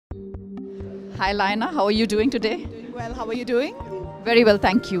Hi Laina, how are you doing today? Doing well, how are you doing? Very well,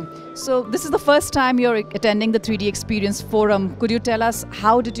 thank you. So this is the first time you're attending the 3D Experience Forum. Could you tell us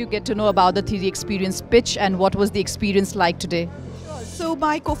how did you get to know about the 3D Experience Pitch and what was the experience like today? So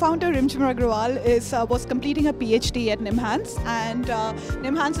my co-founder Rimchimar Agrawal was completing a PhD at NIMHANS, and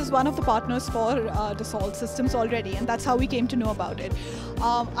NIMHANS is one of the partners for Dassault Systèmes already, and that's how we came to know about it.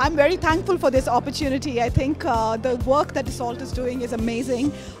 I'm very thankful for this opportunity. I think the work that Dassault is doing is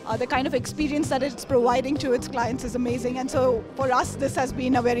amazing. The kind of experience that it's providing to its clients is amazing, and so for us this has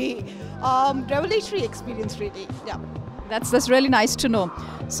been a very revelatory experience really. Yeah. That's really nice to know.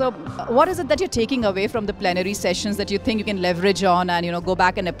 So what is it that you're taking away from the plenary sessions that you think you can leverage on and go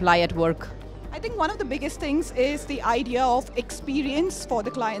back and apply at work? I think one of the biggest things is the idea of experience for the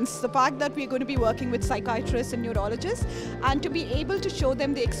clients. The fact that we're going to be working with psychiatrists and neurologists, and to be able to show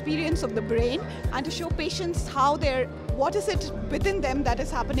them the experience of the brain and to show patients what is it within them that is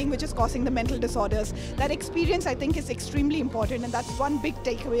happening which is causing the mental disorders. That experience I think is extremely important, and that's one big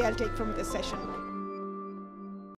takeaway I'll take from this session.